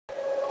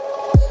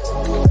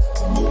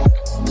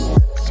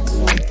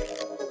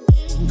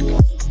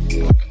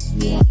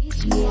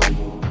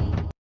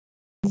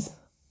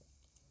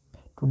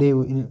Today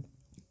we will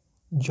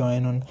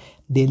join on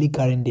Daily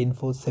Current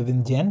Info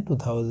 7 Jan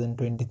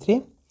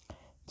 2023.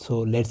 So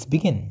let's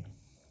begin.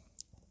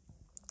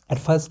 At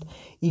first,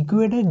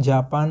 Ecuador,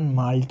 Japan,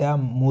 Malta,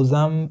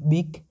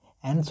 Mozambique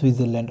and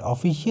Switzerland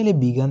officially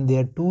began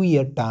their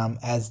 2-year term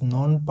as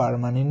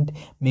non-permanent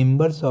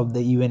members of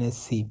the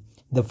UNSC.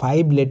 The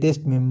 5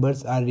 latest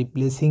members are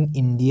replacing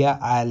India,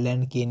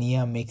 Ireland,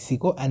 Kenya,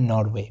 Mexico and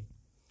Norway.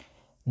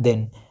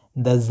 Then,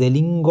 the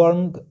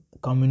Zelingong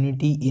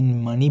community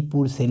in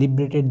Manipur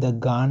celebrated the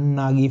Gan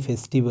Nagi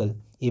festival,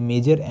 a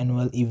major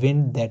annual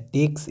event that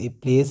takes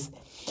place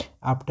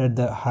after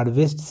the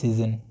harvest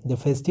season. The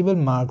festival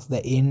marks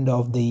the end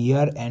of the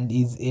year and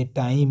is a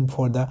time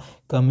for the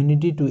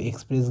community to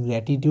express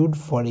gratitude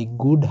for a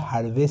good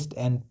harvest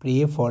and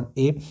pray for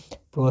a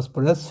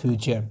prosperous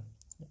future.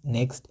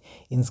 Next,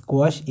 in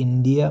squash,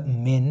 India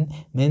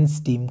men's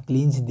team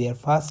clinched their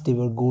first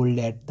ever gold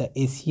at the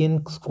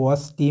Asian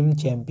Squash Team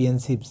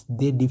Championships.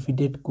 They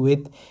defeated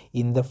Kuwait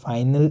in the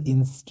final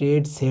in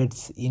straight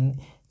sets in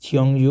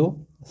Cheongju,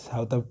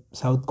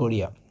 South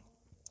Korea.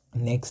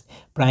 Next,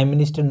 Prime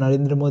Minister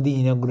Narendra Modi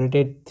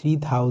inaugurated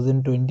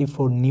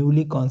 3,024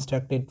 newly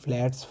constructed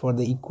flats for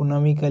the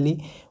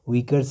economically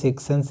weaker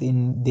sections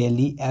in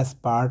Delhi as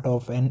part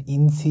of an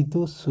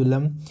in-situ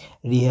slum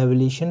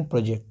rehabilitation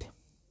project.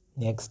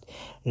 Next,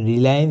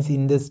 Reliance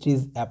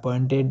Industries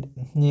appointed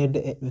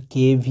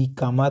K.V.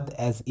 Kamath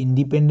as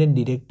independent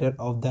director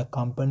of the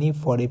company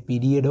for a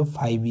period of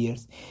 5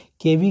 years.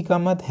 K.V.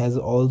 Kamath has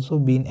also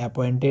been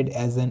appointed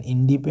as an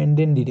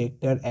independent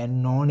director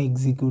and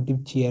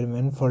non-executive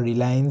chairman for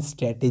Reliance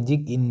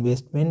Strategic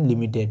Investment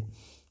Limited.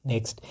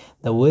 Next,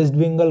 the West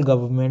Bengal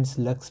government's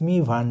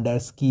Lakshmi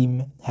Bhandar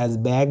scheme has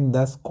bagged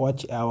the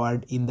Scotch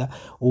Award in the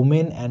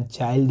Women and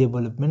Child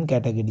Development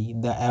category.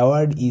 The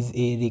award is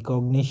a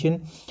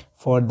recognition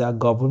for the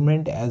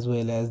government as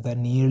well as the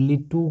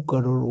nearly 2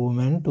 crore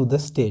women to the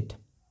state.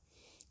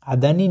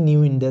 Adani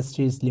New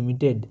Industries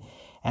Limited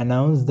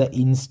announced the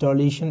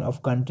installation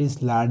of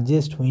country's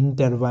largest wind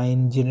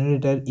turbine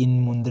generator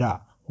in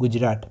Mundra,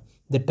 Gujarat.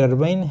 The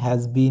turbine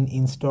has been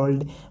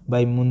installed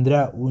by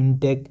Mundra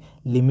Windtech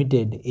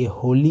Limited, a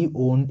wholly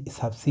owned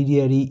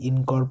subsidiary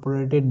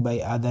incorporated by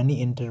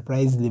Adani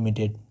Enterprise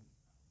Limited.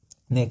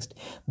 Next,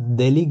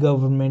 Delhi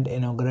government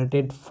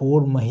inaugurated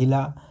 4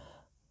 Mahila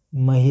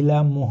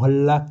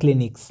Mohalla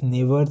clinics,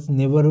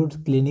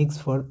 neighborhood clinics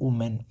for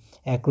women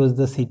across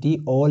the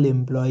city. All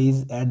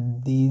employees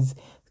at these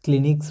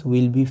clinics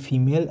will be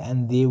female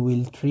and they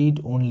will treat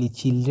only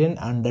children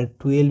under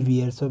 12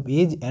 years of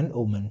age and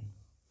women.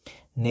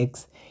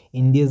 Next,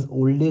 India's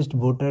oldest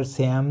voter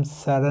Syam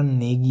Saran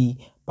Negi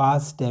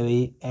passed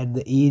away at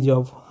the age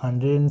of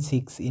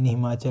 106 in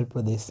Himachal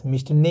Pradesh.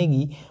 Mr.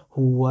 Negi,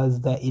 who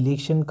was the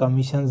Election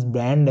Commission's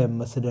brand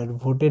ambassador,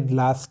 voted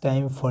last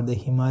time for the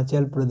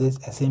Himachal Pradesh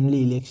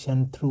Assembly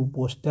election through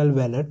postal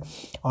ballot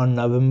on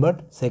November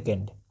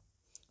 2nd.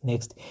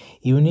 Next,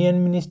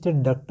 Union Minister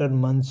Dr.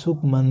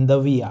 Mansukh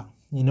Mandaviya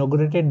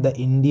inaugurated the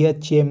India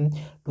Chem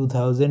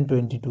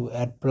 2022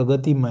 at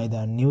Pragati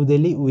Maidan, New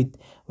Delhi with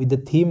the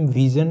theme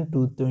Vision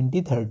to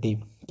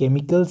 2030,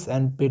 Chemicals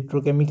and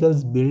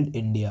Petrochemicals Build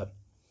India.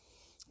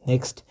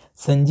 Next,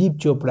 Sanjeev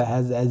Chopra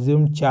has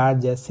assumed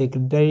charge as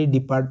Secretary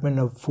Department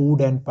of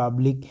Food and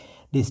Public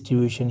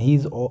Distribution. He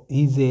is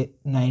a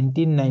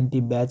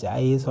 1990 batch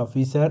IAS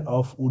officer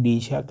of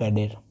Odisha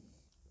cadre.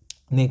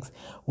 Next,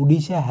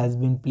 Odisha has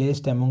been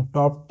placed among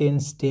top 10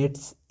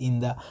 states in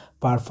the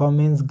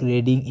Performance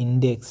Grading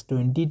Index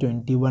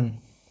 2021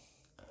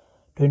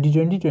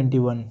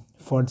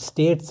 for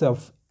states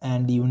of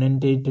and union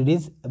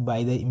territories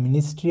by the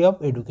Ministry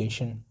of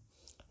Education.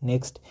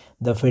 Next,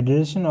 the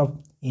Federation of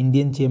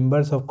Indian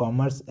Chambers of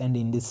Commerce and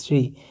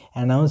Industry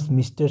announced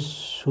Mr.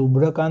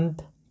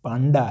 Subrakant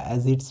Panda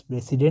as its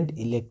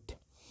president-elect.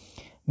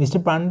 Mr.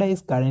 Panda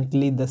is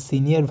currently the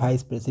Senior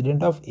Vice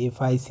President of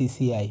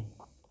FICCI.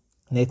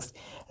 Next,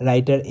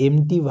 writer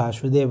M.T.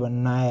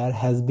 Vasudevan Nair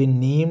has been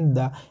named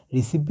the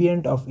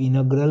recipient of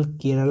inaugural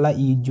Kerala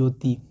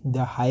E-Jyoti,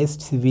 the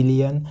highest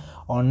civilian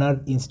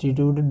honor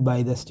instituted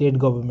by the state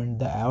government.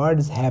 The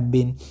awards have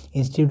been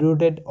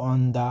instituted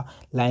on the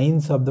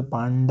lines of the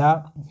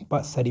Padma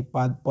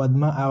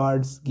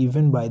Awards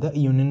given by the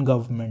union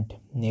government.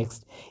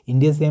 Next,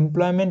 India's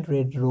employment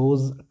rate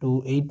rose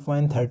to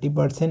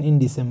 8.30% in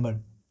December,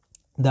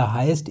 the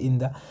highest in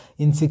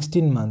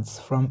 16 months,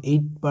 from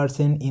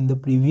 8% in the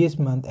previous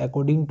month,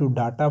 according to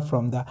data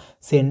from the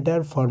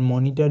Center for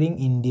Monitoring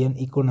Indian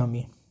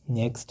Economy.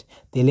 Next,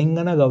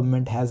 Telangana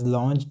government has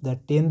launched the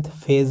 10th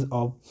phase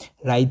of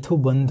Raithu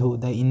Bandhu,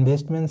 the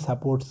investment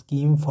support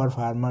scheme for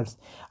farmers.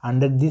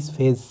 Under this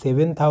phase,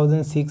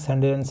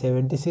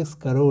 7,676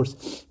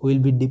 crores will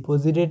be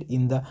deposited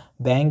in the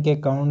bank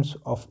accounts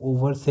of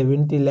over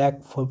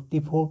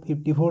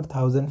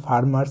 54,000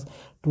 farmers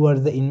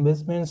towards the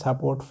investment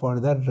support for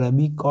the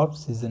Rabi crop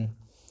season.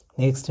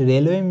 Next,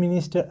 Railway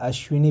Minister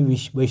Ashwini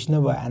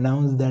Vaishnava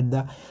announced that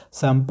the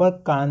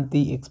Sampark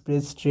Kranti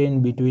Express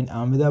train between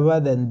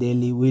Ahmedabad and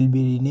Delhi will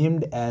be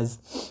renamed as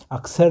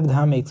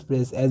Akshardham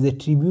Express as a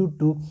tribute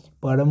to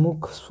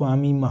Paramukh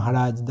Swami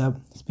Maharaj, the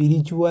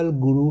spiritual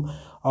guru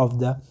of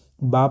the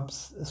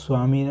Babs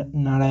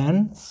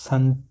Swaminarayan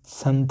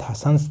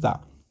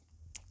Sanstha.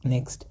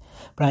 Next,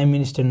 Prime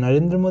Minister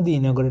Narendra Modi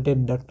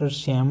inaugurated Dr.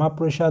 Shyama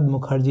Prasad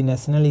Mukherjee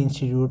National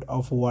Institute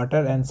of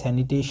Water and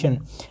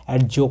Sanitation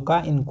at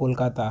Joka in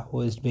Kolkata,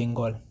 West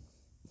Bengal.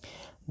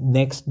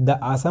 Next,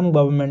 the Assam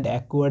government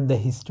acquired the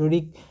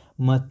historic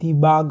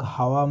Matibag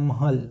Hawa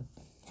Mahal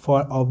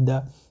of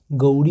the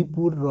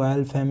Gauripur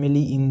royal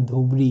family in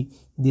Dhubri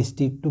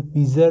district to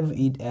preserve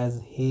it as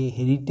a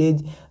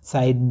heritage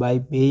site by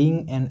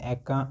paying an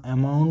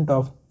amount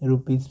of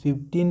rupees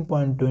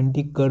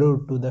 15.20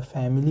 crore to the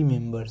family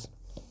members.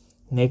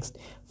 Next,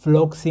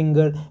 folk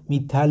singer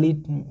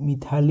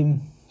Mithali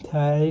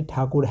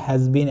Thakur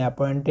has been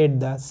appointed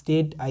the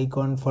state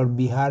icon for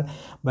Bihar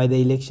by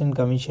the Election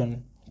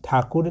Commission.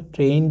 Thakur,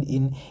 trained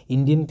in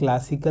Indian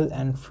classical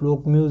and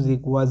folk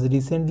music, was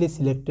recently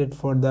selected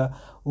for the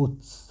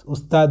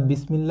Ustad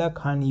Bismillah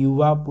Khan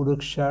Yuva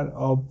Puraskar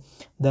of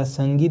the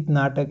Sangeet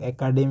Natak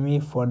Academy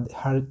for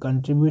her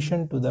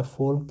contribution to the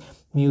folk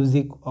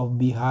music of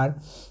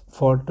Bihar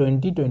for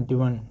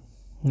 2021.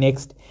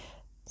 Next,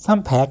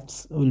 some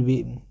facts will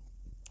be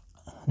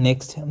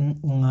next.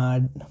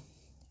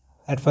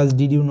 At first,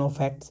 did you know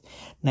facts?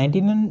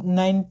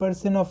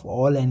 99% of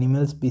all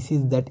animal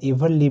species that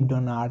ever lived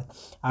on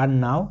Earth are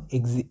now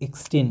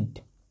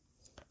extinct.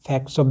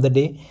 Facts of the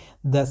day.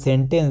 The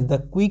sentence, the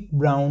quick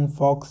brown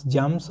fox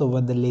jumps over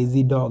the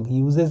lazy dog,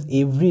 uses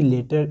every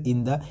letter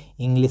in the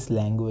English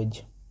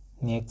language.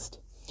 Next,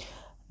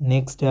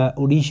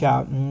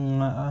 Odisha.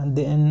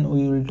 Then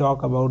we will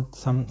talk about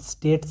some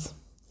states.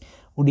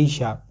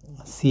 Odisha,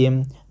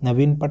 CM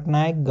Naveen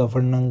Patnaik,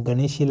 Governor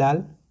Ganeshi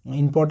Lal.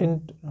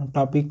 Important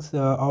topics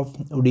of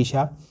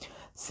Odisha: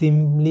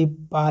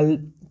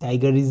 Simlipal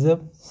Tiger Reserve,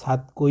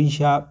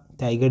 Satkoisha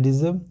Tiger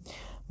Reserve,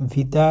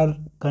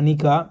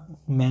 Bhitarkanika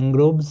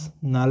Mangroves,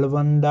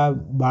 Nalbanda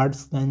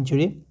Birds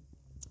Sanctuary,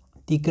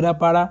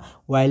 Tikrapara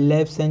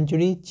Wildlife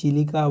Sanctuary,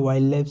 Chilika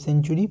Wildlife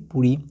Sanctuary,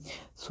 Puri,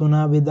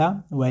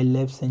 Sonabeda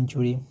Wildlife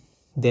Sanctuary.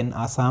 Then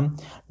Assam,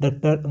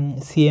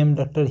 CM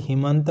Dr.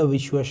 Himanta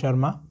Vishwa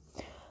Sharma,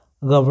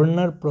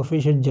 Governor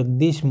Professor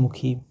Jagdish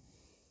Mukhi,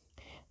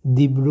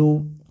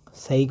 Dibru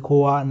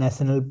Saikhoa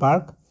National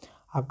Park,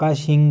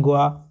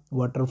 Akashingwa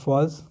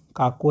Waterfalls,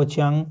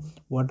 Kakwachang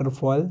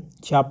Waterfall,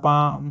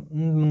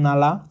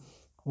 Chapanala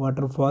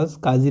Waterfalls,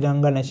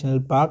 Kaziranga National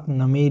Park,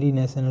 Nameri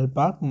National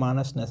Park,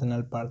 Manas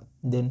National Park.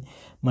 Then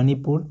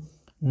Manipur,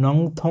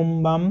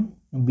 Nongthombam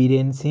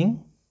Biren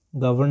Singh,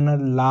 Governor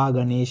La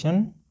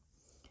Ganeshan,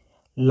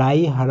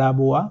 Lai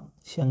Harabua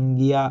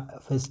Shangya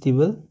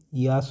Festival,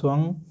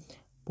 Yaswang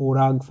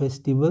Porag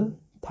Festival,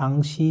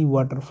 Thangshi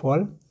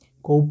Waterfall,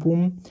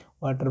 Kopum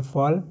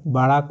Waterfall,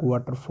 Barak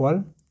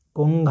Waterfall,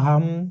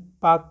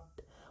 Konghampak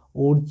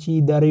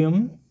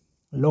Orchidarium,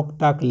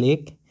 Loktak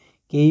Lake,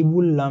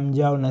 Keibul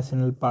Lamjao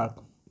National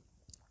Park.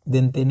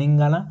 Then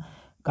Telangana,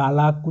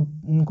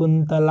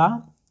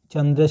 Kalvakuntala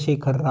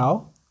Chandrasekhar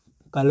Rao,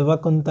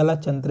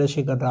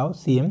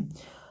 CM,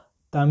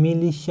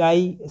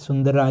 Tamilishai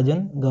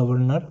Sundarajan,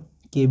 Governor,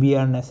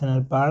 KBR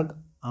National Park,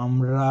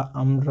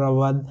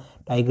 Amravad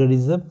Tiger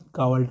Reserve,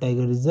 Kawal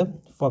Tiger Reserve,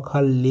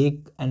 Fakhal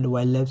Lake and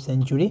Wildlife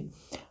Sanctuary,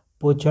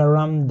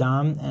 Pocharam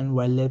Dam and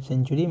Wildlife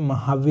Sanctuary,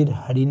 Mahavir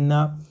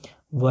Harinna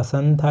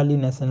Vasanthali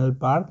National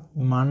Park,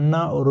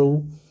 Manna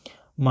Oru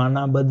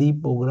Manabadi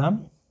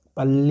Program,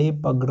 Palle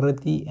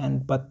Pagrati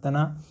and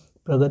Pattana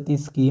Pragati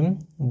Scheme,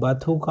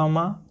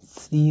 Bathukama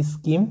Sri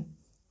Scheme.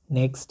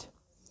 Next,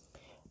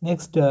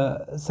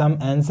 some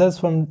answers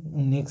from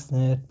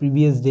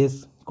previous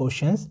days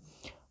questions.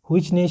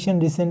 Which nation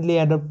recently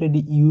adopted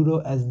Euro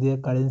as their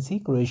currency?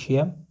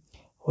 Croatia.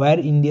 Where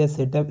India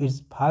set up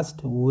its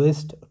first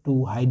waste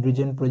to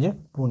hydrogen project?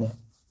 Pune.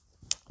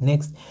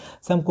 Next,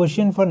 some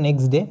question for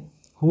next day.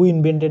 Who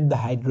invented the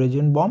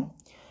hydrogen bomb?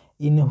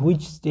 In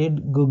which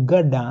state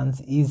Gugga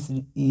dance is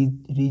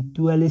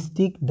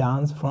ritualistic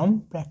dance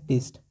from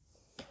practiced?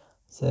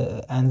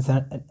 So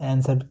answer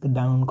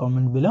down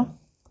comment below.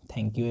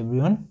 Thank you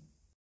everyone.